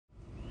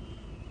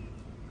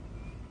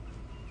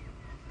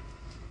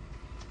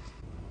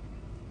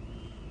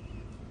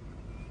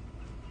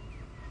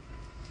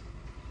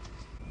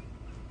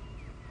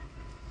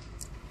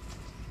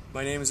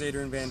My name is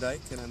Adrien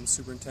and I'm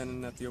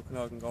superintendent at the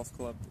Okanagan Golf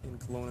Club in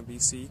Kelowna,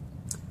 BC.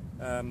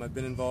 I've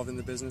been involved in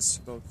the business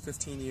about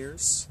 15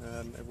 years.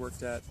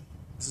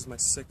 This is my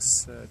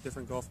sixth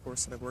different golf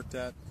course that I've worked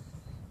at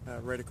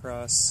right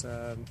across.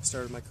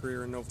 Started my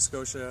career in Nova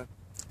Scotia.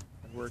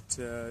 I've worked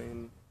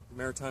in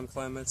maritime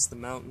climates, the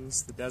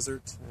mountains, the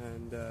desert,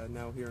 and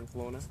now here in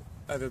Kelowna.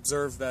 I've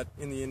observed that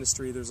in the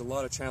industry there's a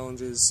lot of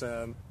challenges,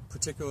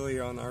 particularly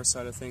on our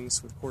side of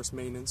things with course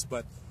maintenance,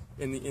 but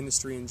in the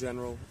industry in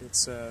general,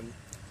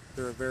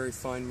 there are very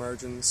fine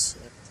margins.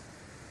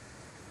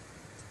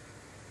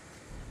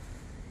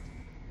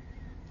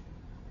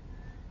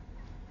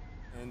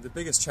 And the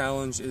biggest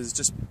challenge is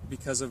just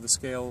because of the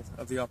scale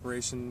of the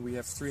operation. We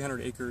have 300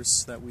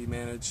 acres that we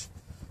manage,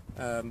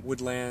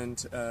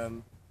 woodland,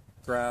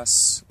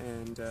 grass,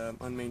 and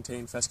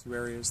unmaintained fescue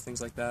areas,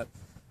 things like that.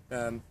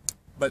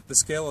 But the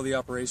scale of the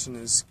operation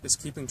is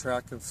keeping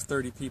track of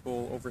 30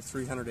 people over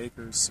 300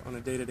 acres on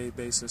a day-to-day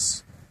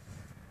basis,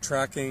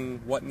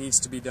 tracking what needs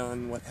to be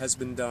done, what has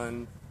been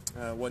done,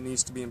 what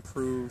needs to be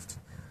improved,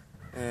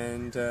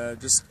 and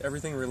just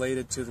everything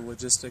related to the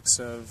logistics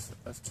of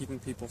keeping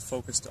people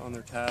focused on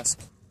their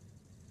task.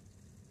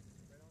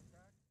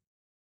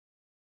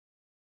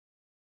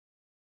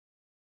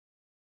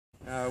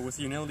 With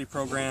the Younility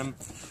program,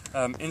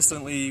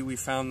 instantly we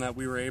found that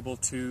we were able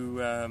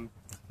to,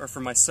 or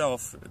for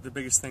myself, the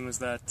biggest thing was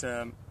that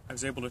I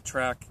was able to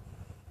track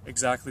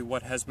exactly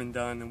what has been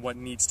done and what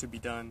needs to be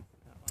done.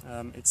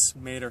 It's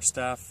made our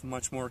staff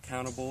much more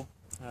accountable,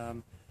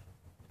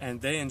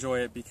 and they enjoy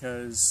it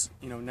because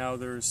now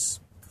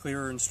there's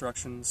clearer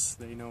instructions.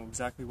 They know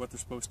exactly what they're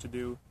supposed to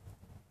do,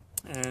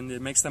 and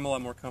it makes them a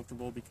lot more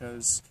comfortable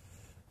because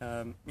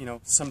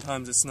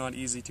sometimes it's not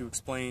easy to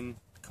explain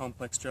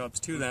complex jobs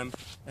to them,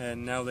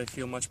 and now they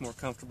feel much more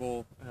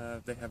comfortable.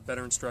 They have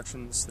better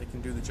instructions. They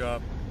can do the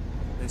job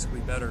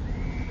basically better.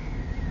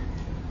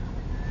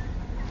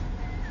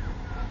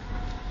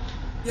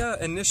 Yeah,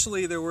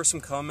 initially there were some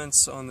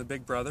comments on the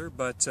Big Brother,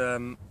 but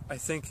I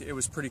think it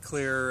was pretty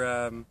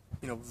clear,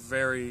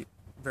 very,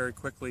 very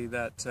quickly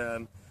that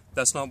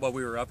that's not what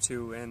we were up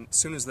to. And as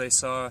soon as they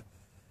saw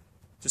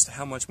just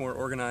how much more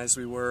organized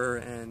we were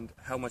and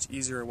how much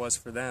easier it was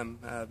for them,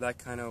 that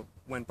kind of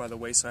went by the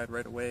wayside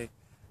right away.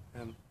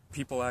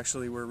 People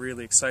actually were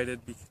really excited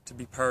to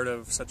be part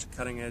of such a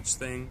cutting-edge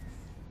thing.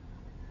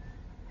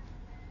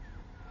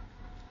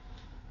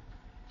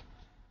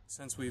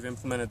 Since we've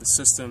implemented the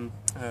system,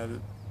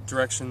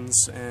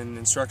 directions and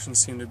instructions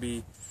seem to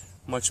be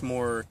much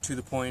more to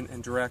the point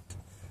and direct,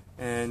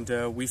 and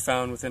we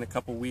found within a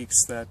couple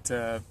weeks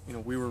that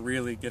we were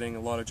really getting a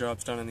lot of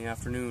jobs done in the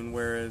afternoon,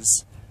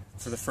 whereas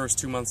for the first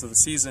 2 months of the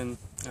season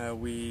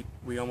we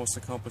almost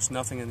accomplished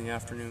nothing in the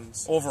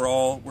afternoons.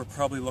 Overall, we're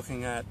probably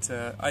looking at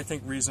I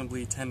think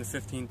reasonably 10 to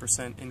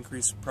 15%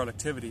 increased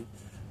productivity,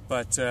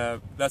 but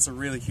that's a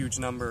really huge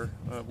number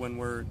when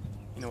we're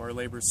our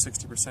labor is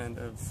 60%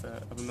 of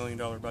a $1 million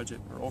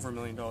budget, or over $1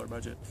 million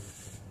budget.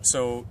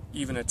 So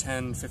even a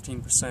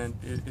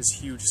 10-15% is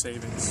huge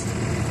savings.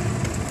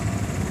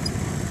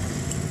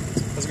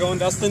 How's it going,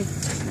 Dustin?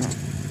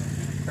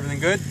 Everything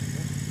good?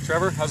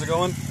 Trevor, how's it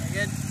going?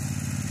 Good.